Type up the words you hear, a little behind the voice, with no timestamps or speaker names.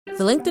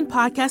The LinkedIn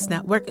Podcast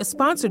Network is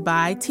sponsored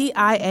by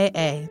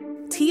TIAA.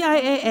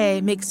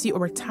 TIAA makes you a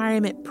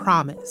retirement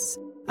promise,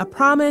 a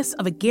promise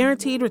of a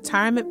guaranteed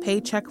retirement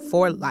paycheck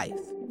for life.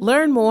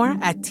 Learn more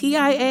at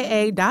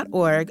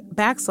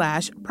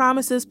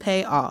TIAA.org/promises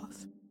pay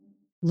off.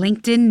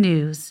 LinkedIn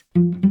News.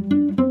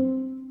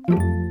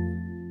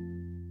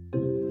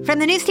 From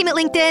the news team at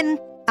LinkedIn,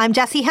 I'm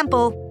Jessi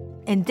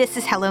Hempel, and this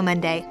is Hello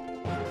Monday.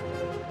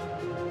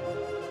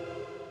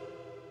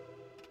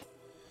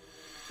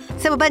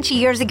 So a bunch of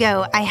years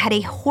ago, I had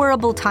a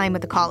horrible time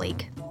with a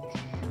colleague.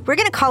 We're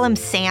going to call him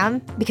Sam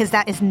because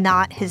that is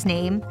not his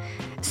name.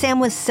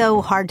 Sam was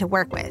so hard to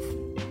work with.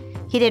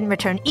 He didn't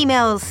return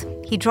emails.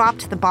 He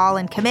dropped the ball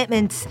in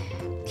commitments.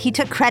 He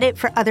took credit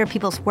for other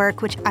people's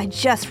work, which I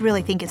just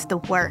really think is the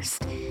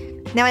worst.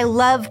 Now, I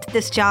loved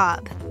this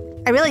job.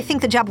 I really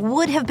think the job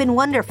would have been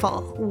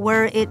wonderful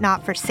were it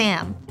not for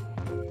Sam.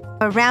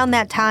 Around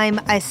that time,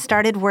 I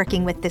started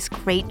working with this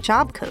great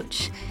job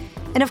coach.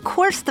 And of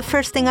course, the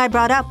first thing I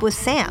brought up was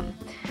Sam.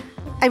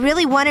 I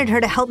really wanted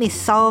her to help me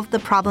solve the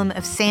problem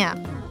of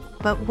Sam.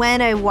 But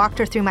when I walked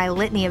her through my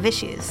litany of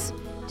issues,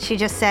 she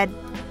just said,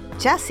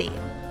 "Jessi,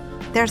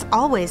 there's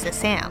always a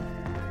Sam."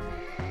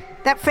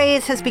 That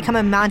phrase has become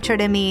a mantra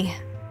to me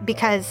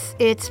because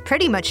it's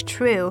pretty much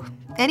true.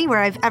 Anywhere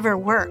I've ever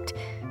worked,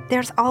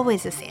 there's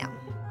always a Sam.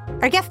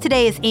 Our guest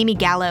today is Amy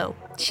Gallo.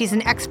 She's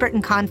an expert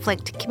in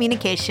conflict,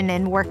 communication,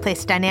 and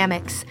workplace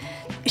dynamics.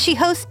 She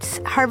hosts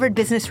Harvard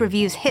Business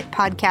Review's hit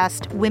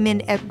podcast, Women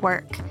at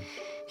Work.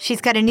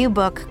 She's got a new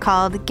book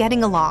called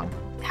Getting Along: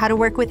 How to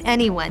Work with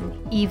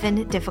Anyone,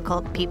 Even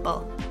Difficult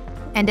People.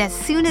 And as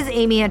soon as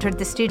Amy entered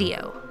the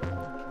studio,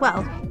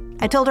 well,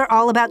 I told her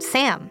all about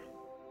Sam.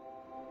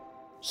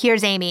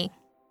 Here's Amy.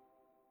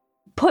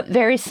 Put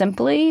very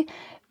simply,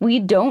 we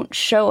don't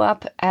show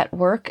up at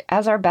work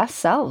as our best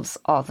selves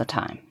all the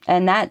time.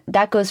 And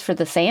that goes for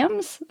the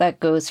Sams,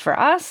 that goes for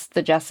us,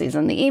 the Jessis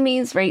and the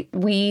Amys, right?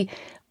 We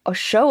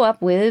show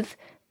up with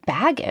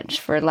baggage,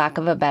 for lack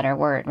of a better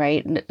word,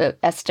 right?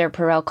 Esther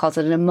Perel calls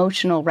it an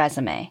emotional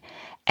resume.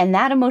 And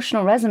that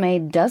emotional resume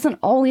doesn't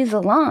always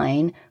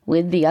align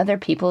with the other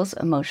people's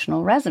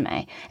emotional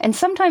resume. And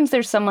sometimes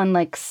there's someone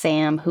like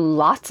Sam who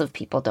lots of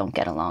people don't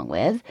get along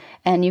with.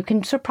 And you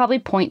can probably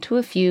point to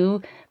a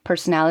few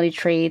personality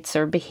traits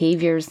or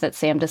behaviors that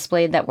Sam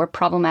displayed that were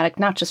problematic,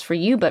 not just for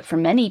you, but for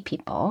many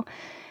people.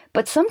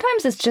 But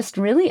sometimes it's just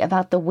really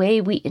about the way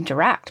we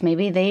interact.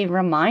 Maybe they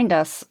remind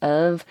us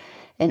of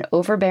an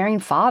overbearing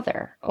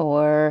father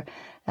or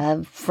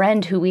a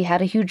friend who we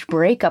had a huge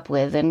breakup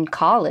with in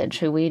college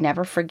who we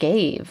never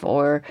forgave.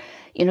 Or,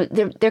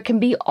 there can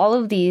be all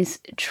of these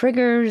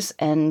triggers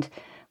and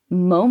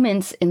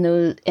moments in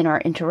our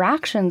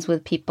interactions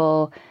with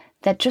people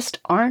that just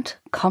aren't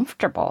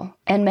comfortable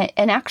and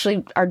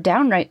actually are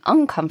downright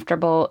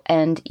uncomfortable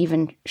and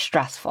even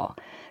stressful.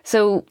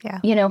 So,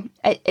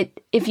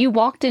 if you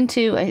walked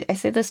into, I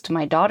say this to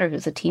my daughter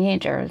who's a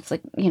teenager, it's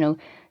like,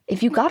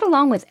 if you got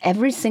along with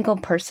every single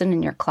person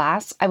in your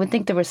class, I would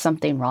think there was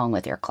something wrong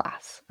with your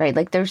class, right?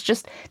 Like there's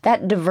just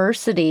that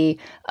diversity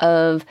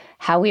of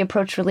how we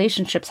approach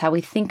relationships, how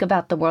we think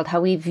about the world,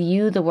 how we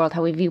view the world,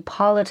 how we view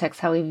politics,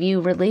 how we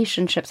view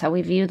relationships, how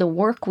we view the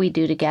work we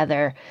do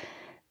together.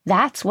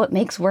 That's what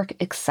makes work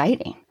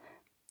exciting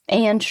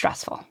and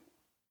stressful.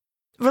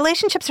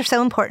 Relationships are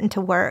so important to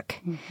work.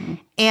 Mm-hmm.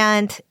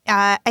 And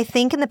I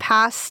think in the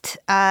past,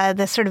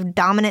 the sort of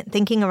dominant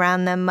thinking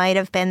around them might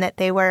have been that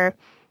they were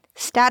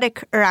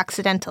static or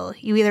accidental.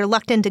 You either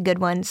lucked into good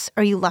ones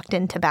or you lucked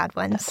into bad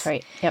ones. That's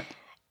right. Yep.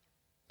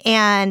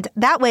 And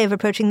that way of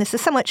approaching this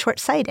is somewhat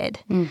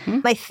short-sighted.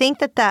 Mm-hmm. I think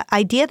that the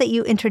idea that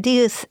you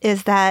introduce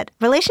is that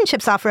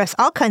relationships offer us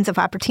all kinds of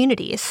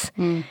opportunities.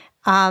 Mm.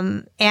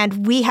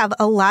 And we have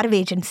a lot of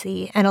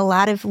agency and a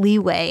lot of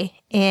leeway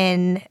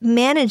in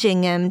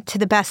managing them to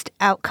the best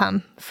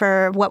outcome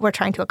for what we're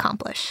trying to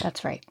accomplish.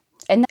 That's right.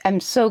 And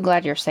I'm so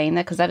glad you're saying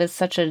that because that is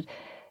such an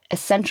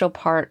essential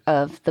part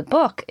of the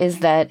book is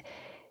that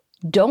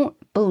don't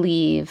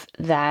believe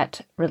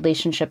that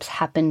relationships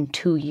happen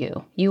to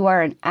you. You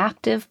are an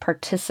active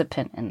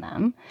participant in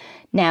them.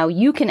 Now,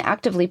 you can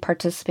actively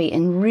participate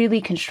in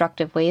really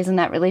constructive ways, and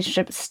that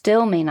relationship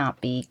still may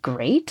not be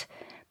great,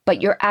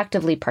 but you're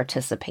actively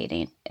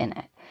participating in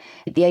it.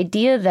 The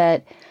idea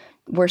that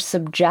we're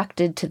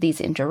subjected to these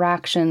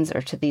interactions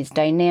or to these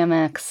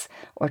dynamics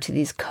or to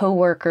these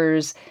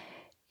coworkers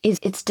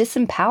it's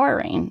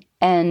disempowering,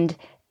 and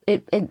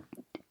it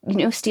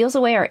steals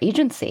away our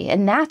agency.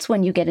 And that's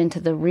when you get into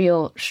the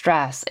real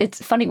stress.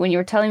 It's funny, when you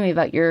were telling me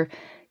about your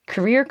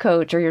career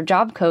coach or your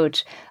job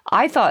coach,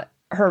 I thought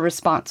her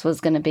response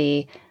was going to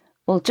be,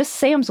 well, just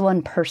Sam's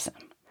one person.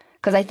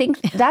 Because I think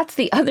that's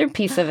the other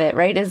piece of it,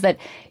 right? Is that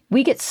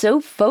we get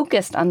so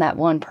focused on that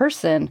one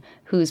person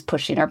who's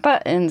pushing our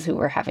buttons, who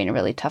we're having a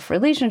really tough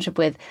relationship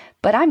with.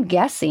 But I'm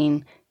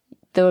guessing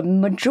the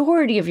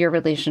majority of your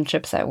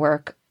relationships at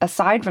work,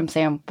 aside from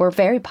Sam, were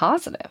very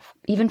positive,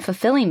 even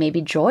fulfilling,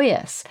 maybe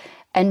joyous.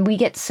 And we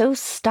get so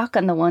stuck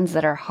on the ones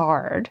that are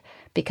hard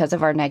because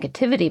of our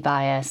negativity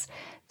bias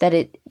that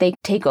they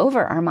take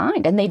over our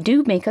mind, and they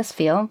do make us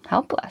feel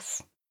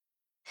helpless.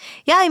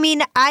 Yeah, I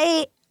mean,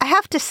 I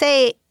have to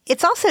say,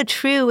 it's also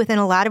true within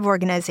a lot of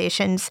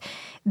organizations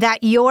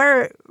that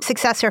your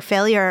success or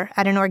failure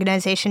at an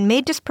organization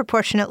may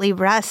disproportionately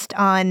rest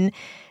on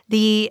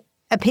the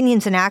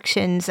opinions and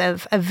actions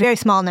of a very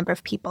small number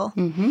of people.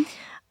 Mm-hmm.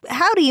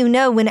 How do you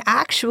know when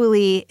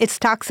actually it's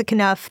toxic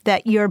enough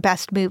that your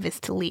best move is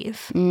to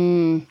leave?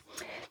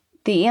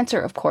 The answer,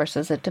 of course,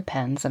 is it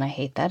depends, and I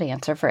hate that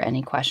answer for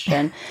any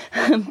question.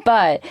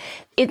 But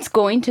it's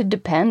going to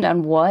depend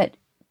on what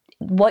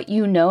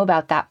you know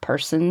about that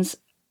person's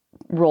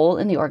role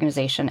in the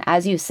organization.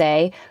 As you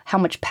say, how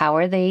much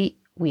power they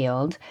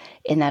wield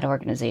in that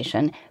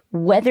organization,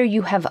 whether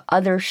you have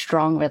other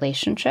strong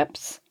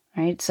relationships,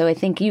 right? So I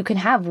think you can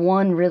have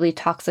one really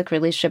toxic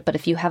relationship, but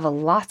if you have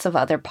lots of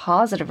other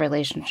positive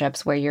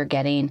relationships where you're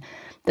getting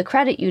the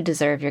credit you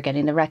deserve, you're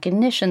getting the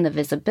recognition, the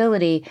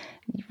visibility,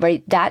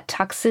 right? That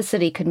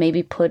toxicity could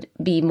maybe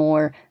be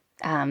more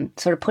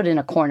sort of put in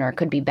a corner,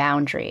 could be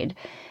boundaried.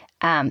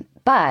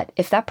 But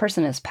if that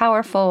person is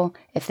powerful,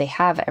 if they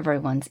have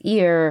everyone's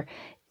ear,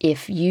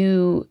 if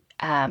you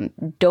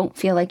don't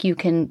feel like you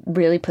can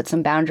really put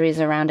some boundaries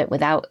around it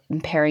without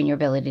impairing your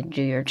ability to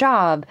do your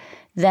job,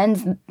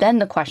 then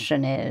the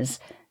question is,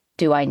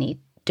 do I need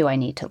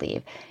to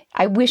leave?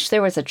 I wish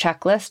there was a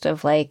checklist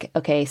of like,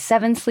 okay,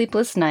 7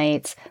 sleepless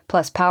nights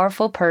plus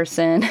powerful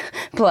person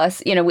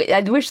plus,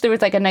 I wish there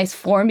was like a nice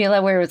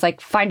formula where it was like,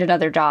 find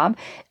another job.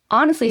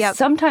 Honestly,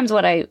 Sometimes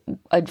what I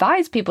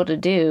advise people to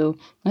do,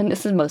 and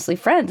this is mostly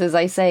friends, is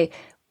I say,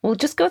 well,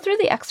 just go through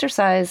the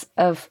exercise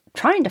of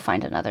trying to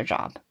find another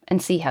job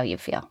and see how you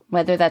feel.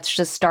 Whether that's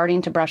just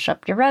starting to brush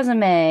up your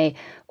resume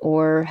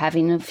or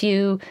having a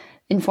few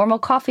informal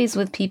coffees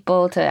with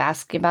people to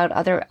ask about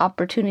other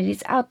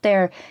opportunities out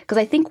there. Because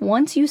I think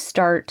once you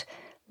start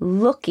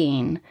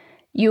looking,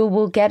 you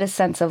will get a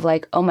sense of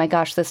like, oh my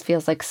gosh, this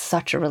feels like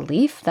such a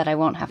relief that I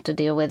won't have to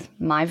deal with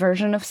my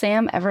version of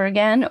Sam ever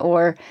again.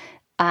 Or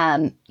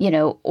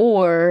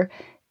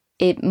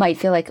it might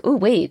feel like, oh,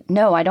 wait,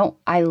 no,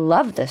 I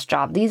love this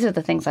job. These are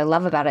the things I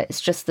love about it.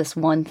 It's just this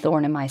one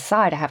thorn in my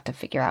side I have to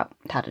figure out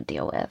how to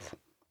deal with.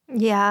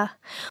 Yeah.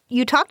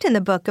 You talked in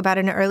the book about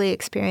an early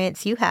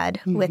experience you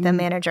had with a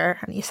manager.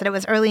 You said it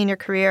was early in your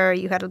career.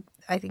 You had,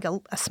 I think,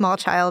 a small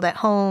child at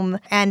home.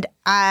 And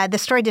the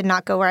story did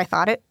not go where I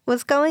thought it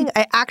was going.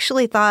 I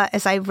actually thought,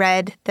 as I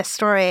read the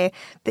story,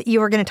 that you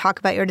were going to talk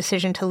about your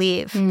decision to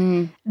leave.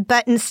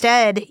 But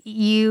instead,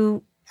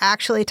 you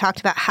actually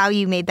talked about how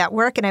you made that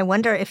work. And I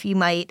wonder if you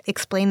might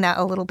explain that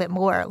a little bit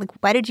more. Like,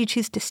 why did you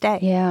choose to stay?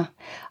 Yeah.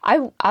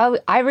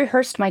 I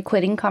rehearsed my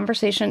quitting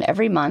conversation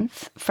every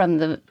month from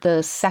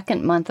the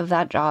second month of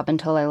that job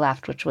until I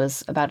left, which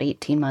was about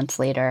 18 months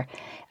later.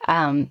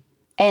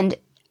 And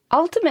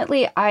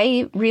ultimately,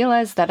 I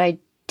realized that I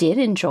did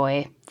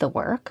enjoy the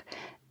work.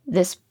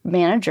 This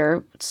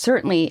manager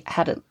certainly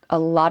had a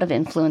lot of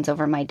influence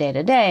over my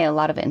day-to-day, a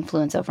lot of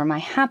influence over my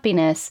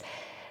happiness.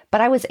 But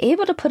I was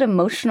able to put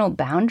emotional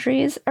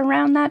boundaries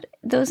around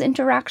those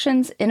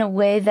interactions in a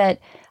way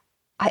that,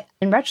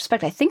 in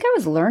retrospect, I think I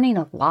was learning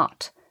a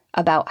lot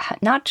about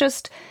not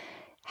just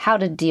how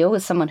to deal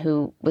with someone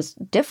who was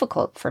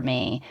difficult for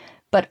me,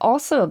 but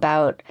also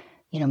about,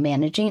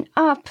 managing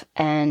up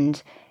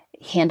and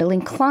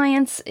handling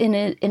clients in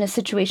a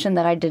situation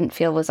that I didn't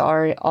feel was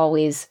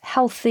always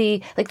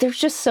healthy. Like, there's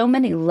just so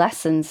many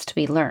lessons to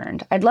be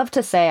learned. I'd love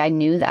to say I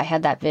knew that I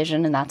had that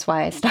vision and that's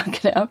why I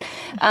stuck it out.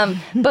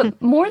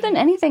 But more than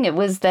anything, it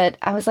was that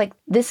I was like,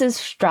 this is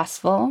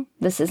stressful.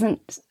 This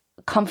isn't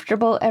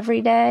comfortable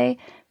every day,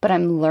 but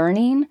I'm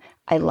learning.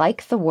 I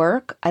like the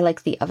work. I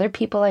like the other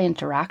people I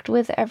interact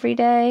with every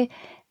day.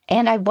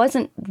 And I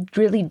wasn't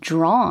really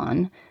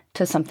drawn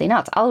to something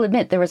else. I'll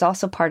admit there was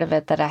also part of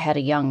it that I had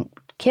a young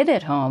kid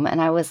at home.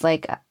 And I was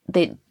like,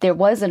 there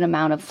was an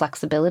amount of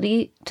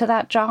flexibility to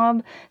that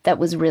job that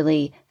was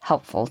really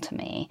helpful to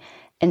me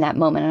in that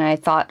moment. And I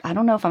thought, I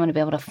don't know if I'm going to be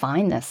able to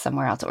find this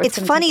somewhere else. It's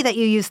funny that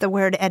you use the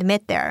word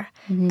admit there,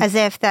 as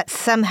if that's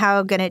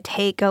somehow going to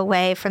take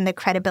away from the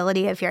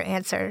credibility of your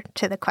answer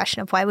to the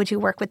question of why would you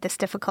work with this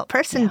difficult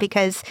person? Yeah.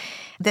 Because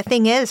the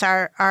thing is,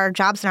 our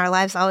jobs and our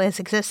lives always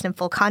exist in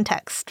full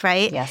context,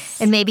 right? Yes.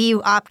 And maybe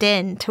you opt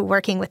in to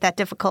working with that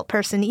difficult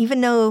person,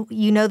 even though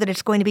you know that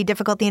it's going to be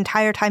difficult the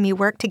entire time you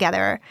work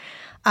together.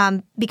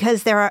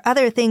 Because there are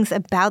other things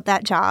about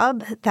that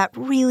job that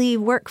really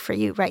work for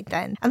you right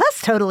then. And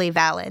that's totally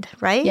valid,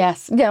 right?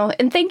 Yes. No,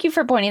 and thank you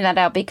for pointing that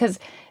out, because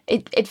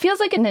it feels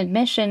like an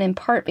admission in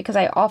part because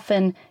I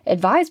often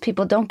advise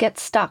people, don't get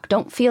stuck.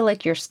 Don't feel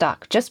like you're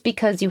stuck just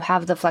because you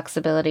have the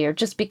flexibility or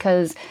just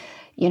because,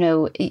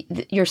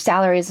 your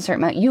salary is a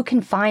certain amount. You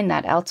can find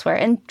that elsewhere.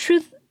 And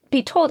truth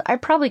be told, I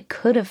probably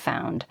could have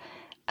found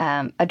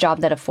a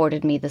job that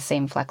afforded me the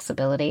same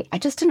flexibility. I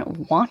just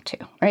didn't want to,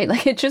 right?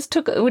 Like it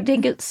would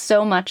take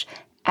so much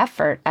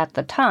effort at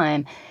the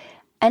time.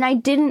 And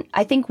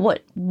I think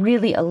what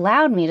really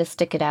allowed me to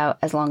stick it out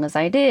as long as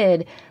I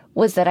did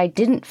was that I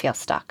didn't feel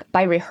stuck.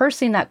 By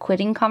rehearsing that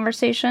quitting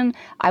conversation,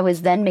 I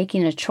was then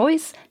making a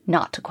choice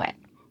not to quit.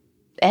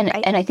 And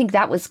I think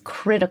that was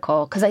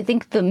critical, because I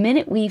think the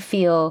minute we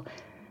feel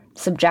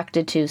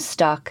subjected to,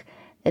 stuck,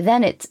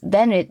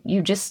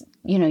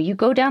 you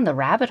go down the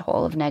rabbit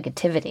hole of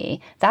negativity.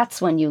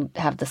 That's when you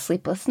have the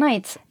sleepless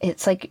nights.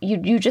 It's like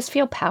you just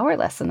feel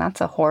powerless, and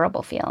that's a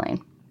horrible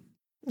feeling.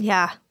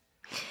 Yeah.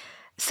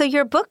 So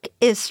your book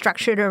is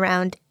structured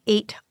around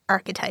 8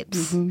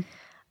 archetypes. Mm-hmm.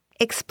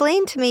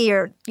 Explain to me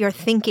your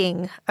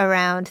thinking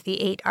around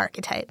the 8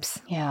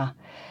 archetypes. Yeah.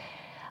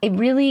 I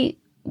really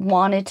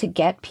wanted to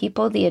get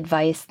people the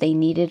advice they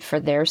needed for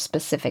their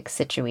specific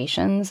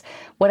situations.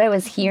 What I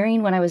was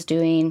hearing when I was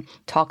doing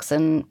talks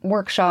and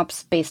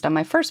workshops based on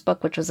my first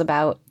book, which was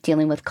about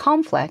dealing with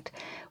conflict,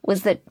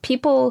 was that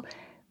people,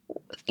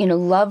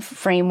 love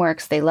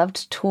frameworks. They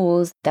loved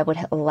tools that would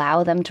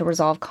allow them to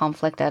resolve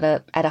conflict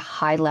at a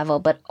high level.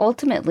 But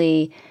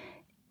ultimately,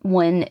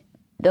 when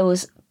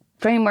those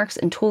frameworks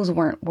and tools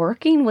weren't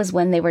working was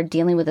when they were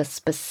dealing with a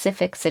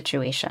specific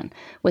situation,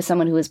 with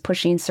someone who was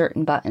pushing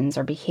certain buttons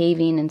or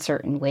behaving in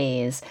certain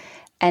ways.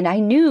 And I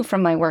knew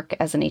from my work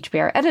as an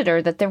HBR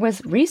editor that there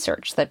was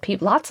research that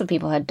lots of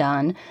people had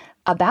done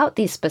about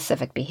these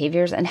specific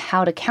behaviors and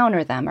how to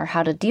counter them or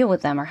how to deal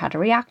with them or how to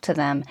react to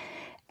them.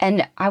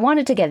 And I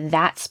wanted to get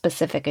that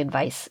specific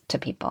advice to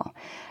people.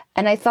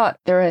 And I thought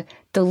they're a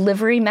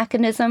delivery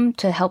mechanism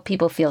to help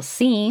people feel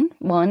seen.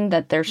 One,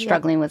 that they're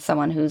struggling with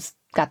someone who's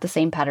got the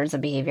same patterns of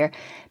behavior,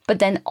 but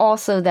then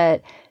also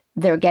that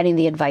they're getting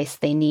the advice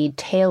they need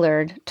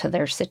tailored to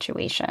their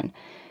situation.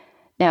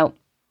 Now,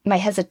 my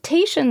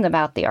hesitation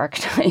about the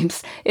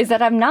archetypes is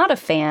that I'm not a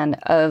fan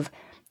of,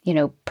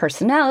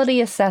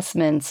 personality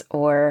assessments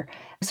or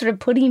sort of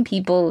putting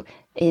people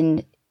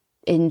in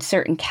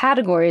certain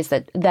categories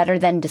that are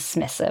then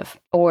dismissive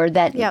or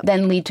that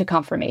then lead to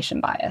confirmation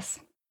bias.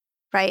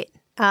 Right.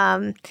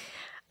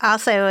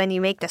 Also, when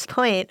you make this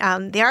point,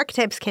 the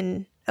archetypes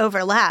can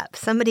overlap.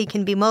 Somebody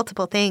can be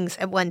multiple things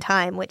at one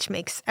time, which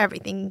makes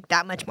everything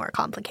that much more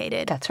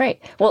complicated. That's right.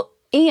 Well,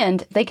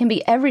 and they can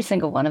be every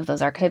single one of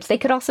those archetypes. They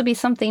could also be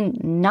something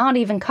not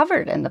even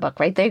covered in the book,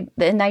 right?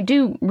 And I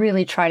do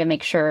really try to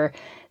make sure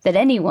that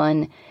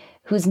anyone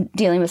who's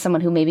dealing with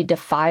someone who maybe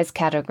defies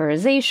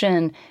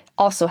categorization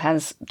also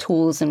has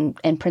tools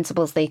and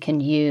principles they can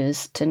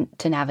use to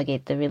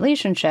navigate the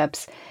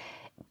relationships.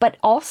 But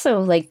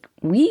also,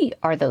 we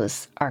are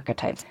those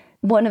archetypes.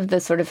 One of the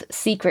sort of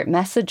secret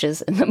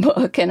messages in the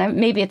book, and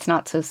maybe it's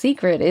not so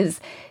secret, is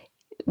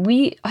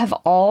we have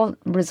all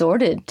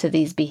resorted to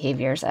these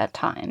behaviors at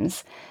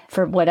times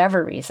for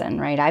whatever reason,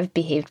 right? I've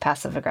behaved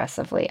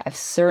passive-aggressively. I've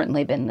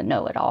certainly been the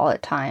know-it-all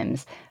at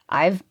times.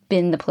 I've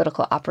been the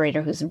political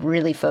operator who's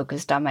really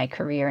focused on my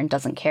career and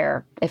doesn't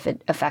care if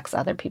it affects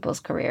other people's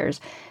careers.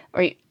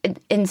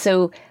 And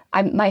so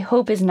my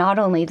hope is not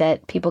only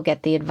that people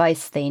get the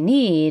advice they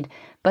need,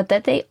 but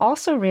that they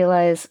also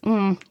realize,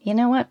 you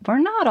know what, we're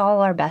not all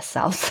our best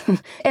selves.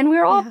 And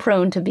we're all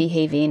prone to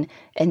behaving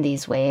in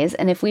these ways.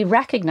 And if we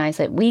recognize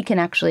that, we can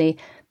actually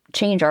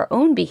change our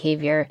own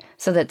behavior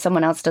so that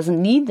someone else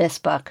doesn't need this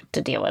book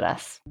to deal with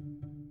us.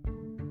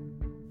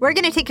 We're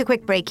going to take a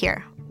quick break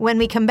here. When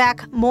we come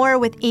back, more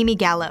with Amy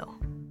Gallo.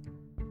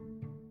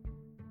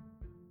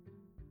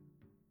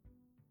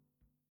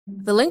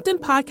 The LinkedIn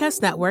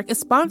Podcast Network is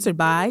sponsored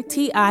by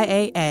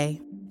TIAA.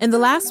 In the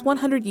last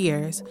 100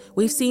 years,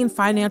 we've seen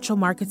financial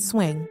markets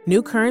swing,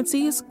 new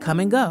currencies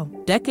come and go,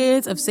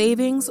 decades of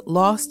savings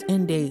lost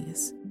in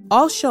days,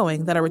 all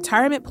showing that a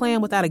retirement plan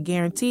without a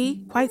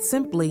guarantee, quite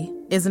simply,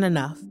 isn't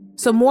enough.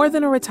 So more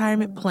than a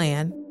retirement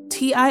plan,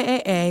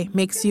 TIAA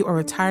makes you a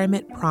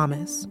retirement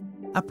promise.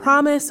 A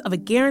promise of a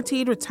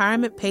guaranteed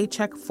retirement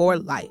paycheck for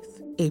life.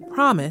 A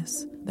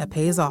promise that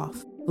pays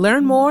off.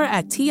 Learn more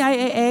at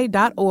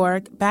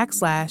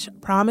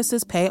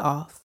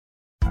TIAA.org/promisespayoff.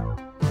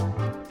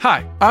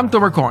 Hi, I'm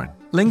Tomer Cohen,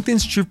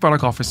 LinkedIn's Chief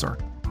Product Officer.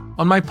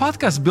 On my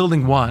podcast,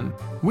 Building One,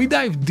 we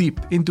dive deep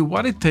into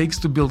what it takes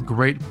to build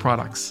great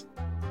products.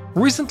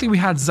 Recently, we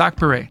had Zach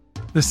Perret,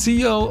 the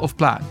CEO of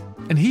Plaid,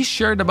 and he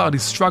shared about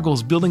his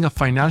struggles building a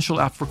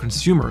financial app for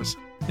consumers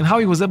and how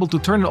he was able to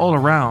turn it all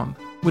around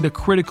with a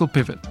critical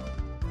pivot.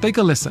 Take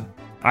a listen.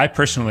 I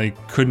personally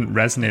couldn't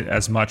resonate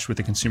as much with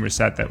the consumer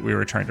set that we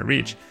were trying to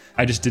reach.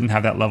 I just didn't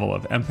have that level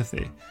of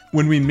empathy.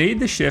 When we made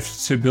the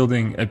shift to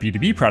building a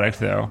B2B product,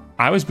 though,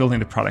 I was building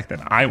the product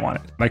that I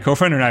wanted. My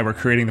co-founder and I were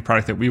creating the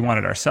product that we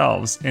wanted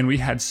ourselves, and we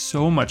had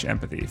so much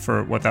empathy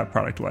for what that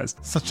product was.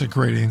 Such a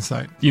great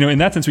insight. In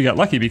that sense, we got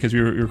lucky because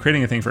we were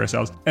creating a thing for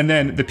ourselves. And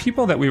then the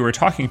people that we were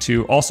talking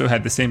to also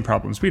had the same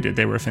problems we did.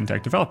 They were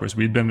fintech developers.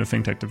 We'd been a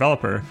fintech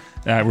developer.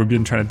 We've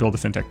been trying to build a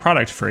fintech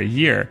product for a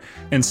year.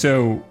 And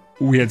so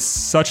we had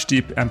such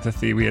deep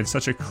empathy. We had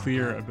such a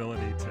clear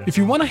ability to... If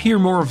you want to hear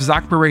more of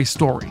Zach Perret's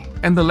story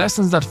and the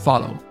lessons that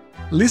follow,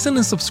 listen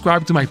and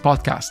subscribe to my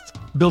podcast,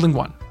 Building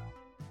One.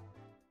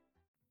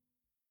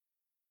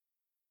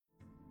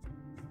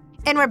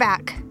 And we're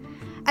back.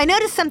 I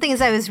noticed something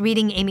as I was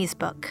reading Amy's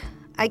book.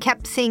 I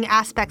kept seeing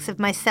aspects of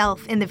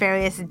myself in the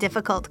various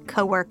difficult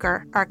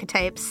coworker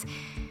archetypes.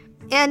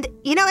 And,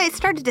 I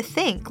started to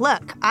think,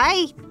 look,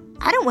 I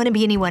don't want to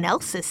be anyone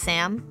else's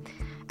Sam.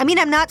 I mean,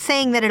 I'm not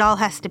saying that it all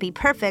has to be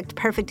perfect.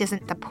 Perfect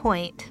isn't the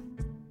point.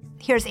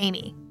 Here's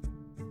Amy.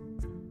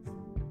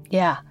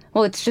 Yeah.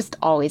 Well, it's just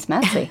always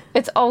messy.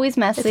 It's always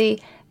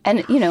messy.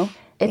 And, you know,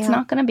 it's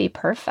not going to be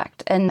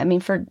perfect. And I mean,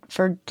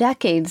 for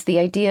decades, the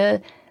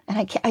idea,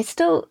 and I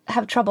still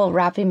have trouble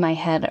wrapping my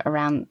head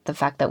around the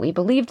fact that we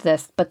believed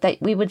this, but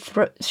that we would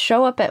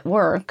show up at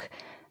work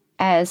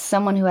as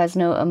someone who has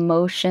no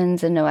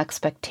emotions and no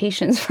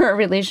expectations for a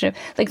relationship,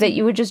 like that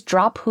you would just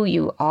drop who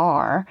you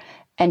are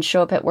and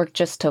show up at work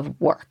just to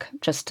work,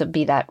 just to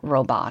be that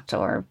robot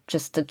or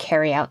just to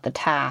carry out the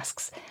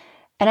tasks.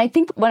 And I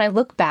think when I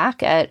look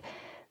back at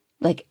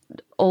like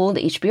old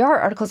HBR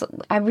articles,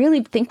 I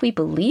really think we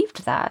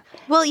believed that.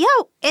 Well, yeah.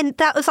 And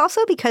that was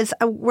also because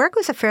work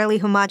was a fairly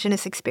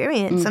homogenous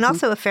experience and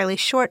also a fairly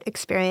short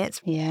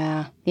experience.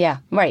 Yeah. Yeah.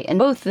 Right. And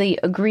both the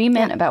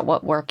agreement about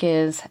what work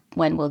is,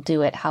 when we'll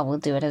do it, how we'll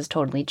do it has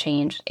totally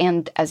changed.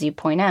 And as you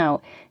point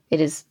out,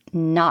 it is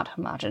not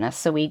homogenous.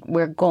 So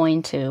we're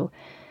going to,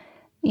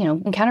 you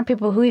know, encounter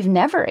people who we've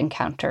never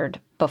encountered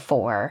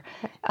before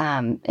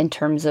in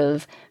terms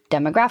of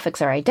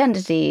demographics or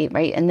identity,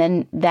 right? And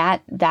then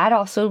that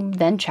also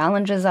then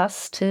challenges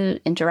us to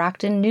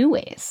interact in new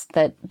ways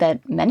that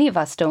many of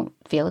us don't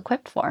feel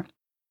equipped for.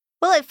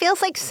 Well, it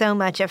feels like so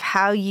much of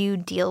how you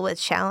deal with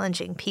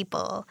challenging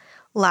people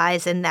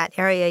lies in that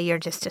area you're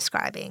just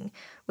describing,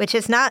 which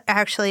is not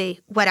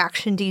actually what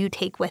action do you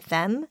take with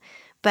them,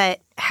 but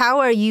how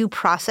are you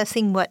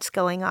processing what's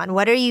going on?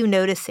 What are you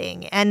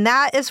noticing? And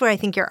that is where I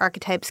think your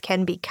archetypes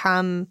can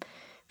become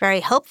very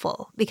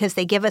helpful because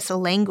they give us a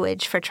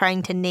language for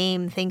trying to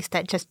name things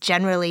that just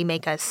generally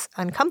make us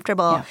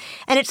uncomfortable. Yeah.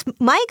 And it's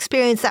my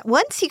experience that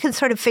once you can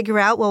sort of figure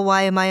out, well,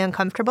 why am I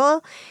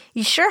uncomfortable?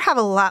 You sure have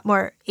a lot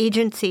more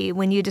agency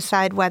when you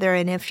decide whether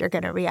and if you're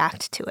going to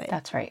react to it.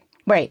 That's right.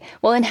 Right.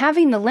 Well, and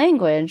having the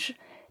language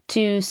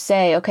to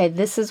say, okay,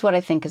 this is what I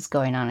think is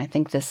going on. I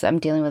think I'm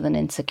dealing with an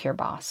insecure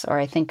boss, or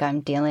I think I'm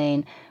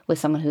dealing with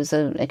someone who's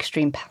an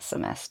extreme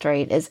pessimist,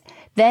 right?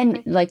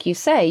 Then, like you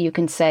say, you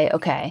can say,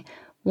 okay,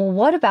 well,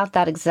 what about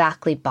that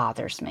exactly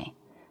bothers me,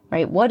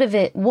 right? What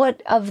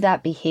of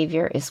that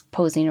behavior is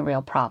posing a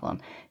real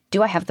problem?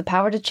 Do I have the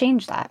power to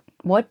change that?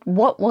 What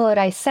would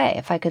I say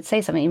if I could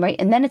say something, right?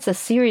 And then it's a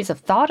series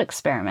of thought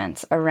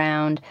experiments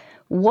around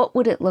what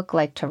would it look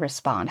like to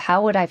respond?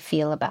 How would I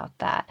feel about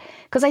that?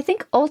 Because I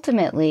think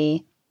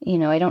ultimately, you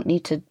know, I don't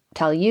need to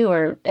tell you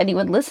or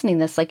anyone listening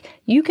to this, like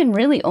you can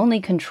really only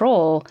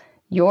control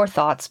your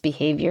thoughts,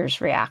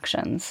 behaviors,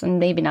 reactions, and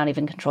maybe not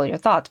even control your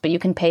thoughts, but you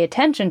can pay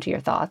attention to your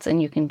thoughts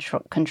and you can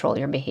control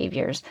your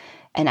behaviors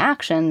and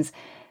actions.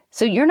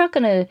 So you're not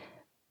going to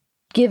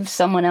give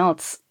someone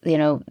else, you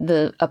know,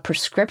 a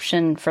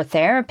prescription for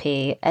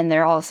therapy and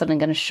they're all of a sudden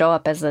going to show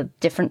up as a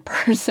different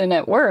person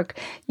at work.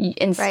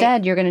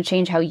 Instead, You're going to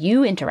change how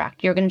you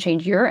interact. You're going to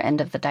change your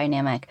end of the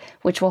dynamic,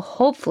 which will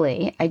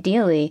hopefully,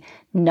 ideally,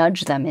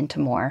 nudge them into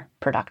more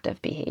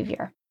productive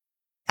behavior.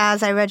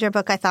 As I read your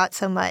book, I thought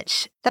so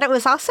much that it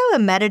was also a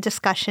meta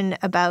discussion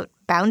about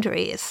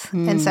boundaries.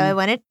 And so I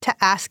wanted to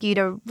ask you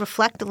to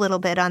reflect a little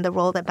bit on the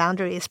role that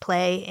boundaries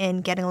play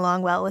in getting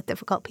along well with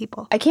difficult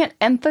people. I can't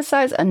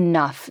emphasize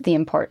enough the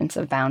importance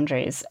of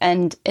boundaries.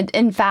 And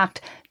in fact,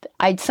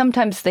 I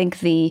sometimes think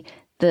the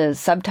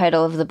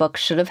subtitle of the book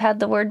should have had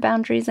the word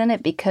boundaries in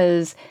it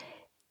because,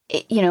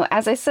 you know,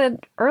 as I said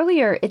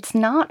earlier, it's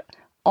not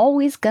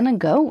always going to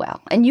go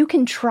well. And you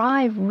can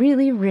try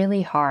really,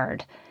 really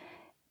hard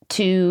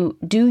to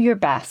do your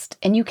best,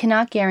 and you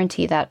cannot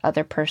guarantee that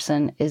other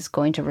person is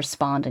going to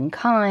respond in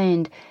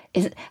kind.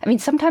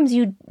 Sometimes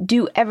you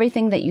do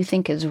everything that you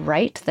think is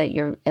right, that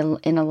you're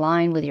in a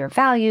line with your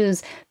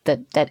values,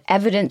 that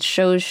evidence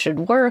shows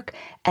should work,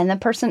 and the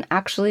person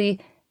actually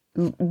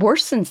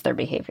worsens their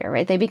behavior,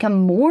 right? They become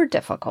more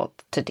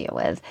difficult to deal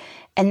with.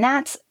 And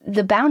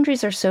the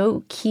boundaries are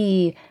so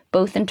key,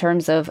 both in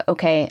terms of,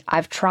 okay,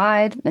 I've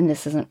tried and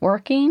this isn't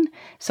working,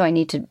 so I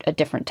need a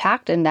different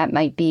tact. And that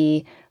might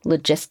be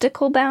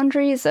logistical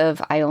boundaries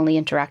of I only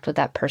interact with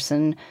that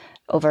person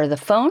over the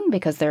phone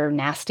because they're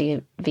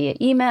nasty via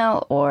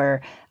email,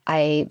 or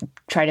I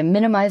try to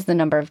minimize the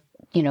number of,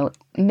 you know,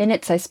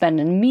 minutes I spend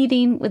in a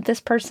meeting with this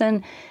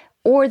person.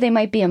 Or they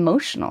might be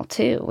emotional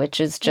too, which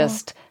is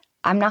just,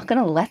 I'm not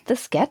going to let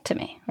this get to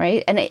me,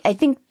 right? And I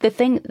think the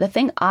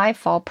thing I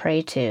fall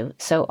prey to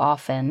so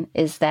often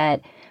is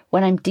that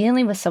when I'm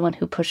dealing with someone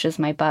who pushes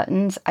my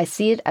buttons, I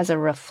see it as a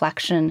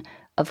reflection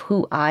of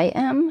who I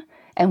am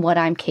and what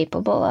I'm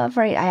capable of,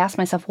 right? I ask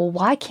myself, well,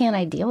 why can't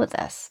I deal with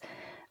this?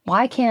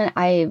 Why can't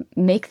I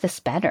make this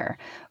better?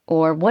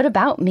 Or what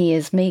about me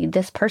has made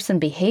this person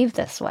behave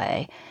this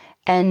way?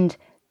 And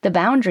the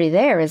boundary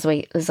there is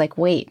like,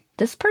 wait,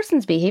 this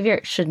person's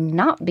behavior should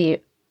not be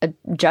a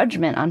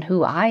judgment on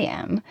who I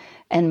am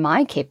and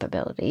my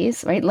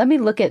capabilities, right? Let me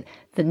look at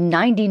the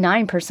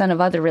 99% of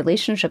other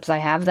relationships I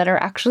have that are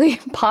actually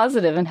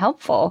positive and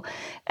helpful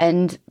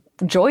and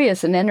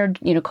joyous and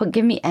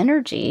give me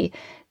energy.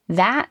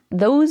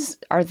 Those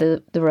are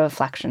the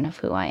reflection of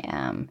who I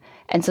am.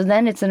 And so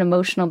then it's an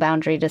emotional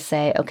boundary to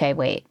say, okay,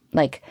 wait,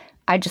 like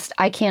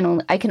I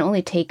can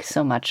only take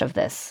so much of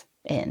this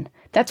in.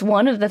 That's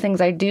one of the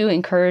things I do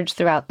encourage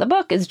throughout the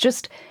book is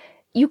just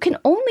you can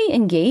only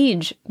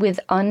engage with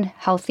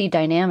unhealthy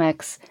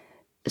dynamics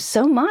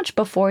so much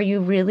before you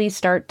really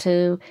start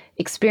to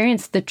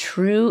experience the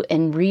true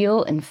and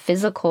real and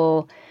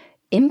physical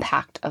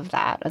impact of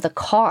that, of the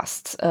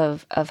costs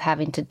of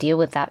having to deal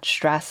with that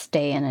stress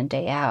day in and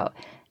day out.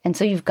 And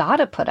so you've got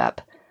to put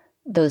up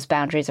those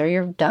boundaries or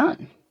you're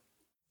done.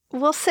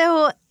 Well,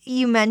 so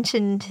you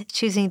mentioned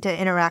choosing to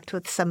interact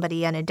with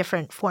somebody in a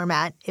different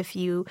format. If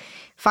you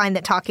find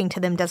that talking to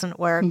them doesn't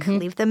work,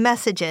 leave them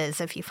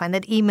messages. If you find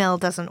that email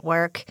doesn't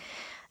work,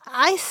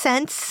 I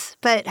sense,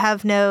 but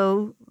have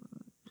no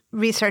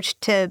research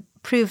to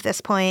prove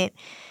this point,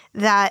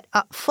 that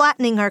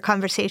flattening our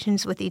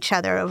conversations with each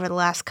other over the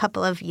last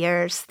couple of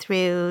years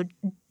through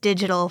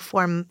digital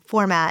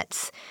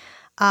formats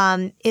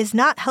is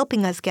not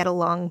helping us get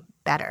along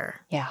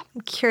better. Yeah.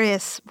 I'm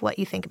curious what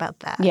you think about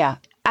that. Yeah,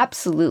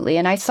 absolutely.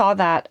 And I saw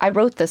that. I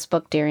wrote this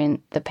book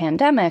during the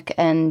pandemic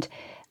and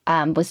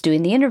was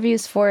doing the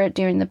interviews for it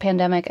during the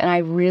pandemic. And I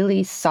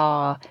really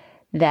saw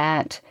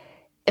that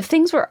if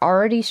things were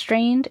already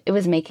strained, it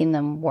was making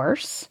them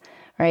worse.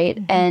 Right.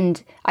 Mm-hmm.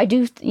 And I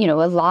do,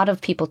 a lot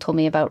of people told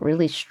me about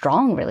really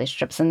strong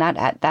relationships. And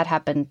that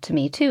happened to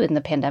me, too, in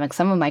the pandemic.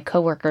 Some of my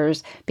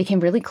coworkers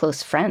became really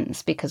close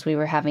friends because we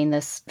were having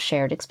this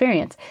shared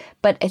experience.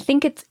 But I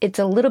think it's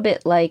a little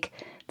bit like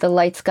the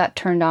lights got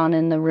turned on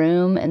in the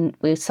room and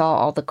we saw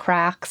all the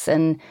cracks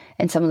and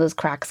some of those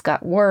cracks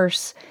got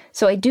worse.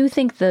 So I do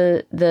think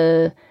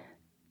and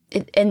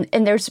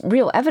there's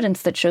real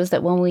evidence that shows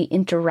that when we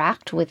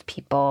interact with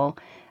people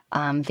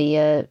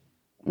via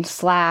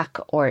Slack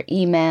or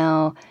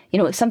email,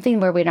 something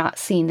where we're not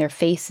seeing their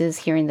faces,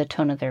 hearing the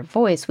tone of their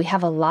voice, we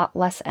have a lot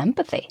less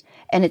empathy.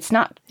 And it's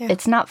not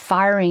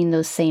firing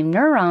those same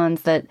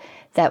neurons that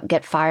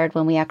get fired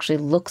when we actually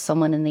look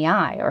someone in the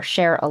eye or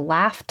share a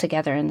laugh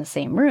together in the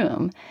same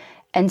room.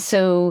 And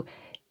so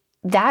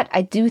that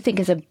I do think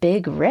is a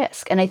big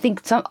risk. And I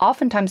think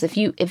oftentimes if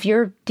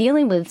you're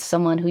dealing with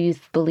someone who you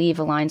believe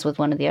aligns with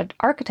one of the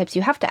archetypes,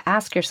 you have to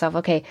ask yourself,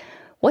 okay,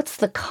 what's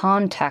the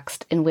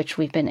context in which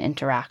we've been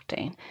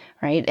interacting,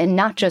 right? And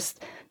not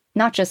just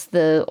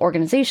the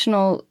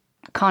organizational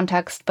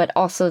context, but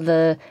also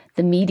the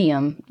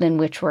medium in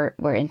which we're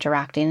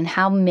interacting, and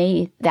how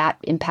may that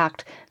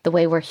impact the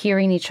way we're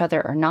hearing each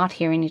other or not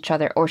hearing each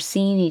other or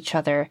seeing each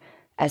other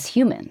as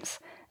humans.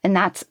 And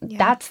that's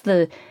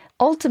the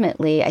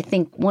ultimately, I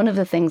think one of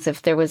the things,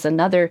 if there was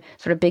another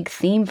sort of big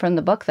theme from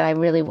the book that I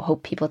really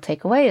hope people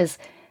take away, is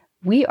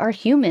we are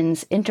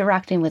humans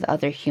interacting with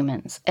other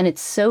humans. And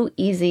it's so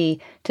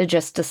easy to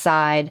just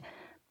decide,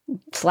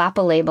 slap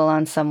a label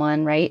on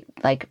someone, right?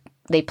 Like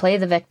they play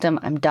the victim,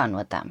 I'm done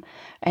with them.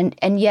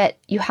 And yet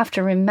you have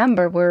to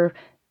remember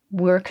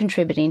we're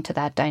contributing to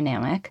that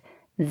dynamic.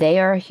 They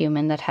are a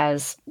human that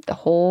has the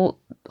whole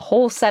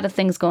set of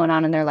things going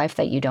on in their life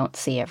that you don't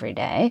see every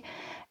day.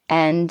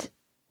 And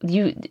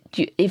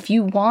if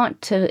you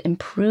want to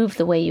improve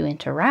the way you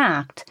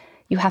interact,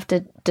 you have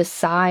to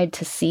decide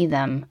to see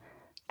them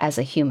as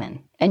a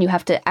human. And you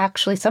have to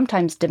actually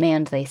sometimes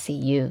demand they see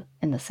you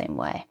in the same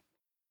way.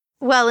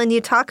 Well, and you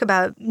talk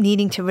about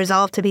needing to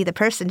resolve to be the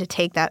person to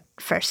take that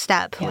first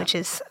step, which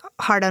is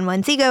hard on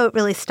one's ego. It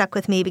really stuck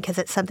with me because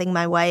it's something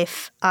my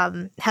wife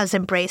has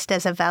embraced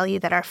as a value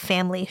that our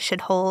family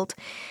should hold.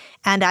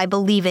 And I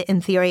believe it in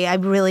theory. I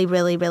really,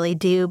 really, really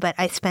do. But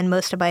I spend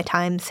most of my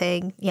time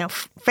saying,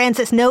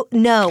 Frances, no,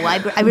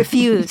 I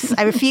refuse.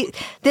 I refuse.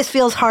 This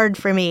feels hard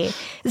for me.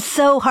 It's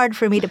so hard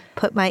for me to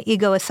put my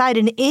ego aside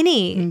in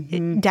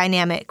any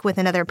dynamic with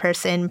another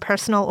person,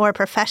 personal or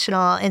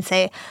professional, and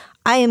say,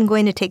 I am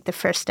going to take the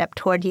first step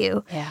toward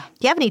you. Yeah.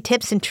 Do you have any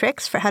tips and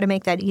tricks for how to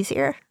make that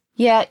easier?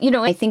 Yeah,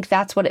 I think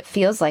that's what it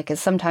feels like, is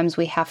sometimes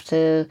we have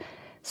to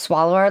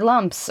swallow our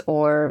lumps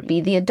or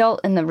be the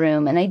adult in the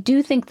room. And I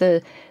do think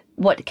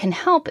what can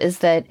help is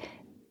that,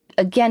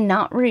 again,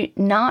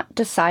 not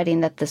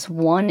deciding that this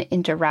one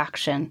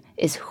interaction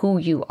is who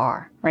you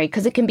are, right?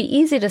 Because it can be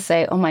easy to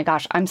say, oh my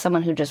gosh, I'm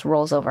someone who just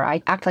rolls over.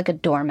 I act like a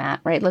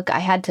doormat, right? Look, I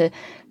had to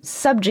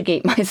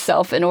subjugate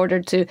myself in order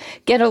to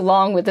get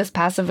along with this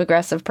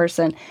passive-aggressive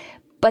person.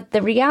 But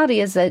the reality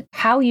is that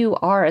how you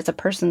are as a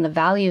person, the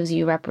values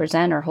you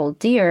represent or hold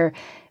dear,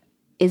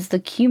 is the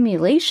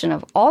accumulation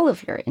of all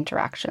of your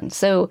interactions.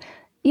 So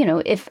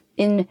if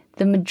in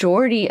the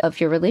majority of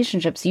your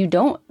relationships, you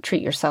don't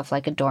treat yourself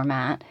like a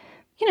doormat,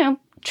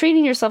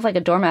 treating yourself like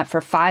a doormat for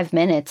 5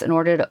 minutes in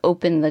order to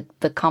open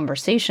the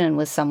conversation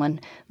with someone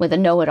with a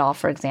know-it-all,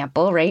 for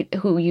example, right,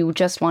 who you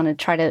just want to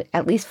try to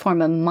at least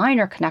form a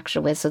minor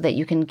connection with so that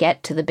you can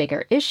get to the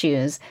bigger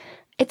issues,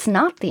 it's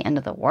not the end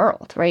of the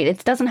world, right?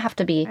 It doesn't have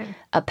to be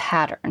a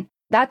pattern.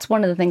 That's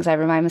one of the things I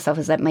remind myself,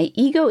 is that my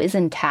ego is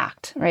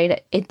intact,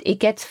 right? It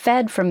gets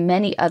fed from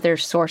many other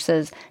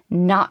sources,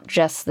 not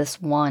just this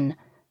one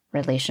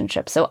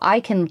relationship. So I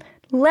can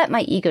let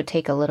my ego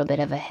take a little bit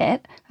of a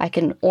hit.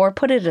 Or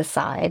put it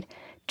aside,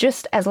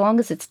 just as long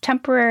as it's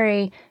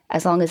temporary,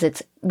 as long as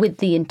it's with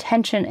the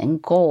intention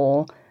and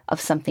goal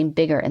of something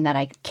bigger and that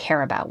I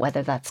care about,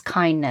 whether that's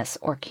kindness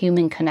or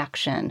human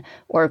connection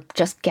or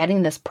just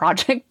getting this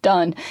project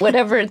done,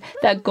 whatever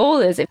that goal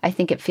is. I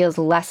think it feels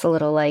less a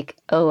little like,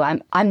 oh,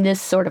 I'm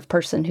this sort of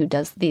person who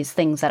does these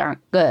things that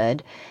aren't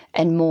good,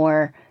 and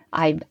more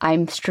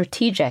I'm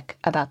strategic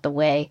about the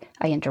way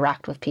I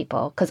interact with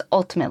people because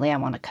ultimately I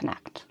want to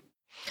connect.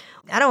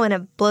 I don't want to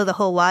blow the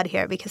whole wad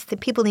here because the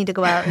people need to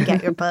go out and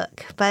get your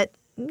book, but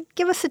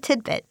give us a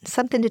tidbit,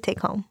 something to take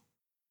home.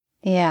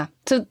 Yeah.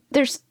 So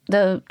there's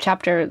the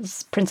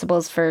chapter's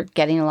principles for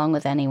getting along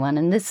with anyone.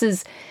 And this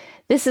is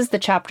the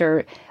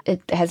chapter.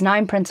 It has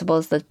 9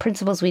 principles, the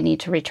principles we need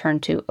to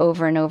return to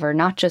over and over,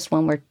 not just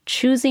when we're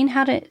choosing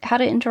how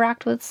to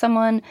interact with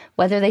someone,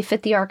 whether they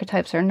fit the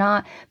archetypes or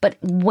not, but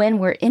when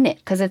we're in it,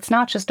 because it's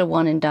not just a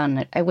one and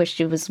done. I wish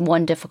it was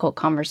one difficult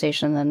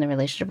conversation and then the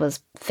relationship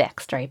was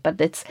fixed, right? But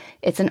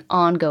it's an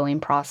ongoing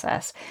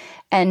process.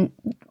 And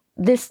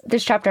this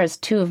chapter has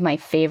 2 of my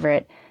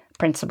favorite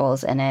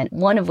principles in it,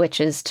 one of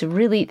which is to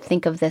really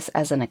think of this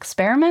as an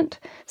experiment.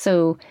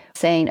 So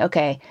saying,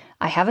 okay,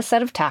 I have a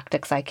set of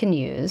tactics I can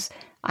use.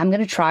 I'm going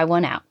to try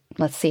one out.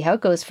 Let's see how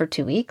it goes for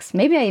 2 weeks.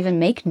 Maybe I even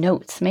make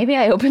notes. Maybe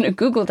I open a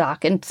Google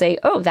Doc and say,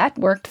 oh, that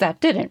worked,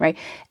 that didn't, right?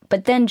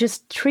 But then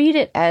just treat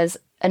it as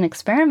an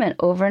experiment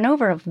over and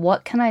over of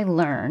what can I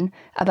learn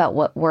about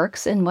what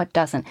works and what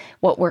doesn't.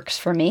 What works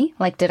for me?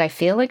 Like, did I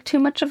feel like too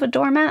much of a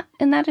doormat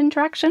in that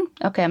interaction?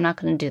 Okay, I'm not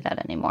going to do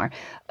that anymore.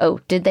 Oh,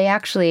 did they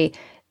actually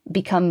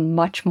become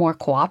much more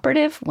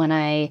cooperative when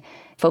I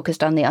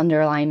focused on the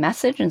underlying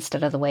message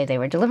instead of the way they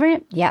were delivering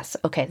it? Yes.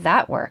 Okay,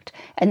 that worked.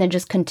 And then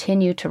just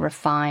continue to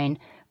refine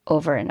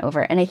over and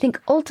over. And I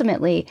think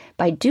ultimately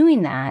by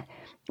doing that,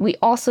 we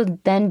also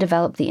then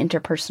develop the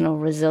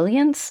interpersonal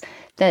resilience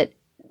that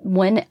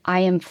when I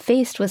am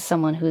faced with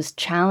someone who's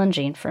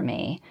challenging for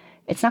me,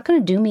 it's not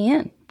going to do me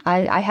in.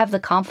 I have the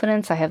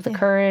confidence, I have the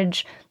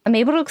courage. I'm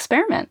able to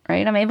experiment,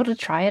 right? I'm able to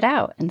try it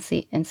out and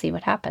see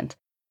what happens.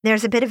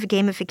 There's a bit of a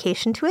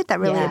gamification to it that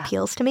really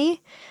appeals to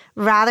me.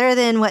 Rather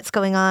than what's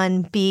going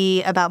on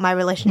be about my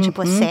relationship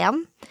with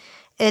Sam,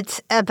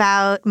 it's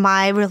about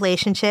my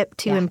relationship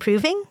to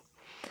improving,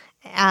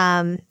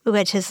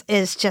 which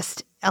is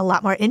just a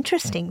lot more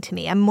interesting to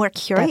me. I'm more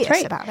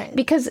curious about it.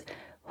 Because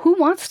who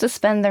wants to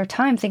spend their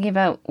time thinking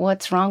about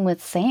what's wrong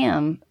with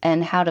Sam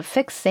and how to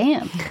fix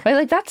Sam? Right?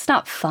 Like, that's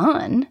not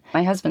fun.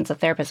 My husband's a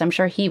therapist. I'm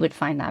sure he would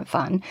find that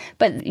fun.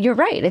 But you're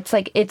right. It's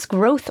like, it's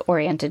growth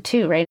oriented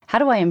too, right? How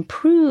do I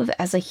improve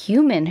as a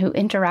human who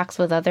interacts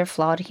with other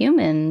flawed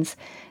humans?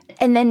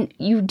 And then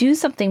you do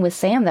something with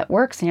Sam that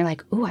works and you're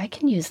like, oh, I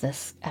can use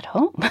this at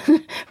home,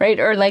 right?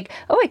 Or like,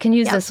 oh, I can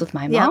use this with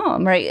my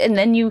mom, right? And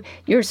then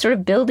you're sort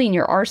of building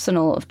your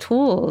arsenal of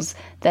tools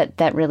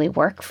that really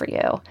work for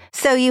you.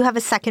 So you have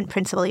a second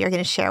principle you're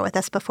going to share with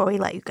us before we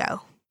let you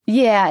go.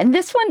 Yeah, and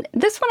this one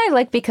I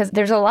like because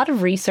there's a lot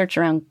of research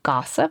around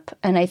gossip.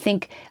 And I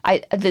think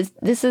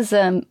this is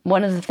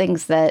one of the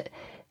things that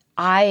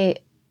I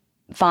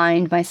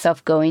find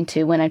myself going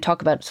to when I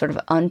talk about sort of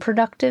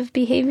unproductive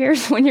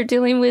behaviors when you're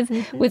dealing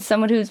with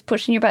someone who's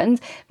pushing your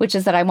buttons, which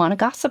is that I want to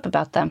gossip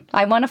about them.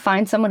 I want to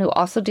find someone who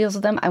also deals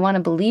with them. I want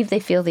to believe they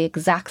feel the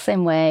exact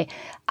same way.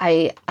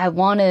 I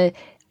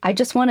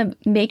just want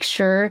to make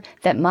sure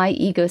that my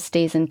ego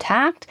stays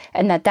intact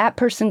and that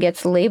person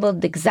gets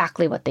labeled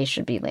exactly what they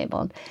should be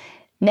labeled.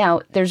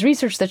 Now, there's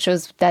research that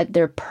shows that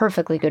there are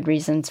perfectly good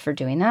reasons for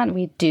doing that.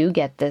 We do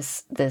get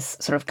this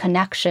sort of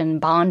connection,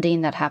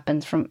 bonding that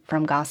happens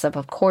from gossip.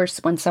 Of course,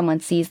 when someone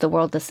sees the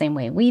world the same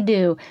way we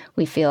do,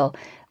 we feel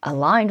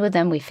aligned with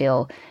them. We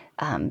feel,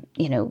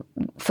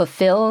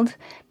 fulfilled.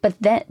 But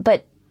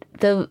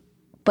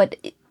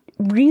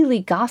really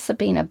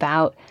gossiping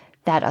about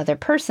that other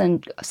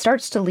person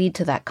starts to lead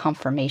to that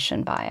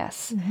confirmation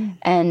bias.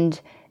 And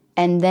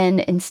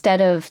then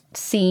instead of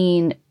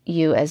seeing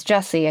you as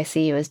Jessie, I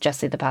see you as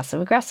Jessie, the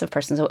passive-aggressive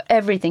person. So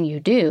everything you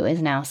do is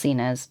now seen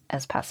as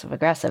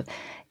passive-aggressive.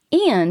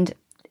 And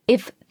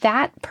if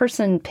that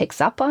person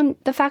picks up on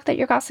the fact that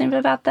you're gossiping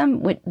about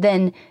them,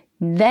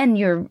 then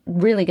you're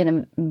really going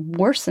to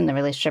worsen the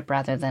relationship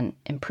rather than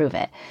improve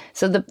it.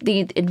 So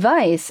the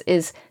advice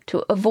is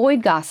to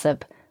avoid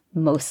gossip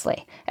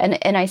mostly.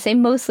 And I say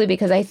mostly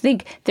because I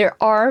think there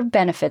are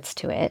benefits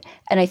to it.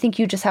 And I think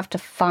you just have to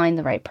find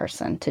the right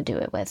person to do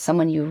it with.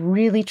 Someone you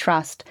really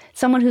trust,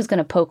 someone who's going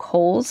to poke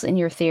holes in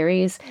your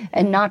theories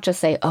and not just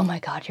say, oh my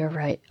God, you're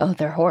right. Oh,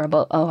 they're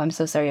horrible. Oh, I'm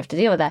so sorry you have to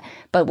deal with that.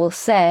 But will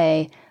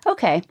say,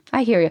 okay,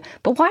 I hear you.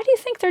 But why do you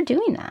think they're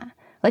doing that?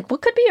 Like,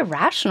 what could be a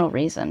rational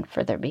reason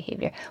for their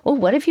behavior? Well,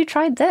 what if you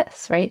tried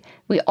this, right?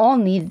 We all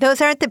need... Those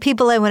aren't the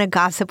people I want to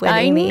gossip with,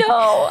 Amy.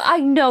 I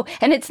know.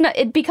 And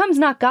it becomes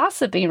not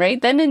gossiping,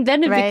 right? Then it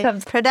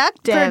becomes...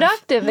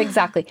 Productive,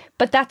 exactly.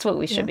 But that's what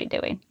we should be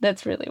doing.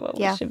 That's really what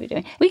we should be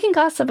doing. We can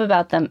gossip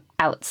about them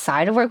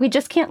outside of work. We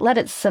just can't let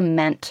it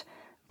cement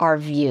our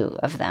view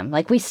of them.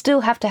 Like, we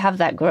still have to have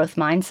that growth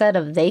mindset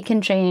of they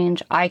can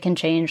change, I can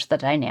change, the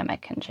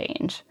dynamic can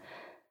change.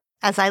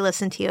 As I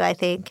listen to you, I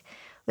think...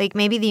 Like,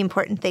 maybe the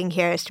important thing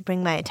here is to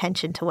bring my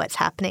attention to what's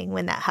happening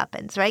when that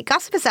happens, right?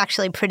 Gossip is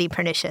actually pretty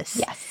pernicious.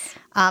 Yes.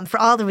 For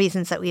all the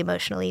reasons that we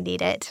emotionally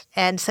need it.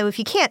 And so if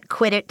you can't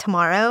quit it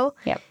tomorrow,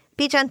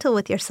 be gentle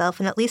with yourself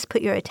and at least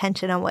put your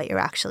attention on what you're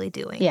actually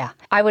doing. Yeah.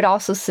 I would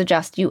also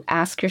suggest you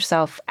ask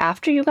yourself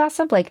after you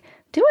gossip, like,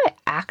 do I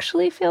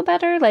actually feel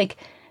better? Like,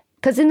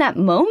 because in that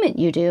moment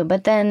you do,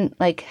 but then,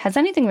 like, has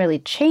anything really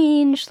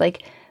changed?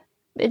 Like,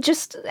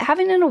 just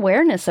having an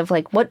awareness of,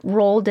 like, what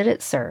role did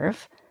it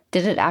serve?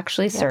 Did it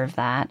actually serve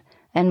that?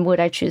 And would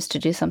I choose to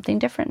do something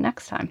different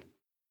next time?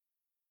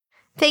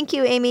 Thank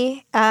you,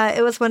 Amy.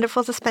 It was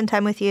wonderful to spend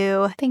time with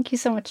you. Thank you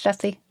so much,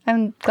 Jessie.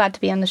 I'm glad to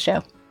be on the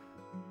show.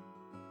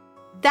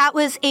 That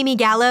was Amy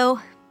Gallo.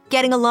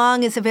 Getting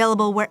Along is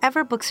available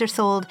wherever books are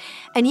sold,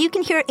 and you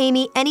can hear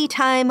Amy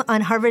anytime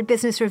on Harvard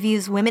Business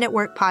Review's Women at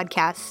Work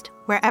podcast,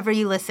 wherever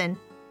you listen.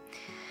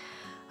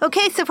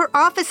 Okay, so for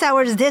office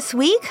hours this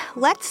week,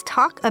 let's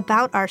talk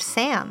about our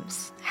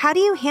SAMs. How do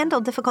you handle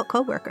difficult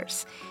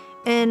coworkers?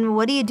 And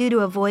what do you do to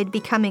avoid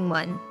becoming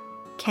one?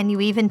 Can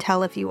you even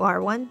tell if you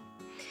are one?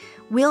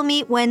 We'll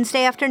meet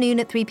Wednesday afternoon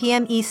at 3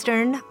 p.m.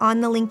 Eastern on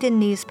the LinkedIn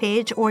news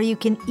page, or you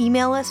can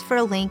email us for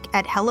a link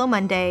at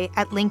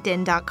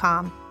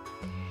hellomonday@linkedin.com.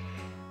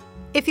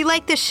 If you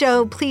like this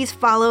show, please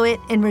follow it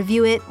and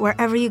review it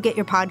wherever you get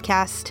your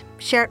podcast.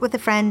 Share it with a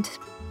friend.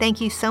 Thank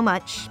you so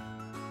much.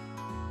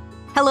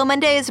 Hello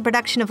Monday is a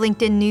production of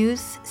LinkedIn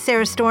News.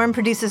 Sarah Storm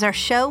produces our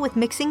show with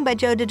mixing by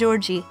Joe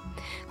DeGiorgi.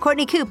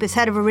 Courtney Coop is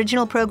head of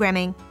original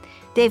programming.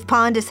 Dave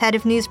Pond is head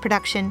of news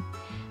production.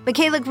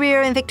 Michaela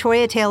Greer and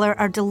Victoria Taylor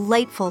are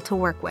delightful to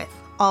work with,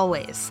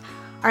 always.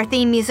 Our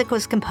theme music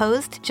was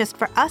composed just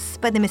for us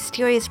by the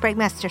mysterious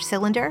Breakmaster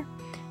Cylinder.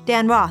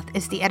 Dan Roth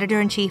is the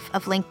editor-in-chief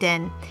of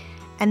LinkedIn.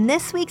 And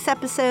this week's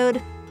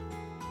episode,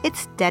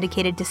 it's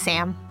dedicated to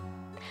Sam.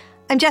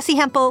 I'm Jessie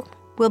Hempel.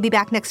 We'll be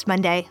back next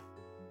Monday.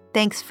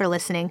 Thanks for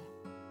listening.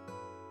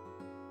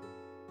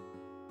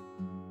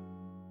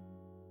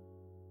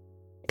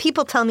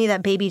 People tell me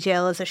that baby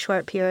jail is a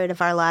short period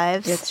of our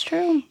lives. It's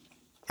true.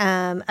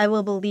 I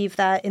will believe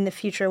that in the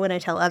future when I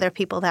tell other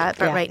people that,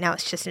 but right now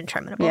it's just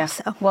interminable. Yeah.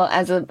 So. Well,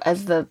 as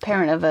the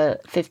parent of a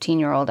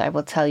 15-year-old, I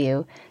will tell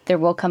you, there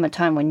will come a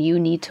time when you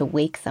need to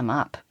wake them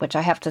up, which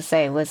I have to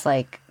say was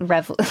like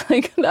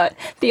that.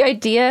 The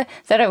idea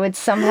that I would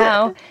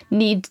somehow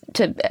need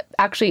to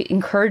actually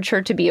encourage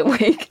her to be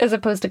awake as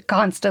opposed to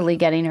constantly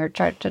getting her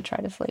to try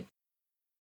to sleep.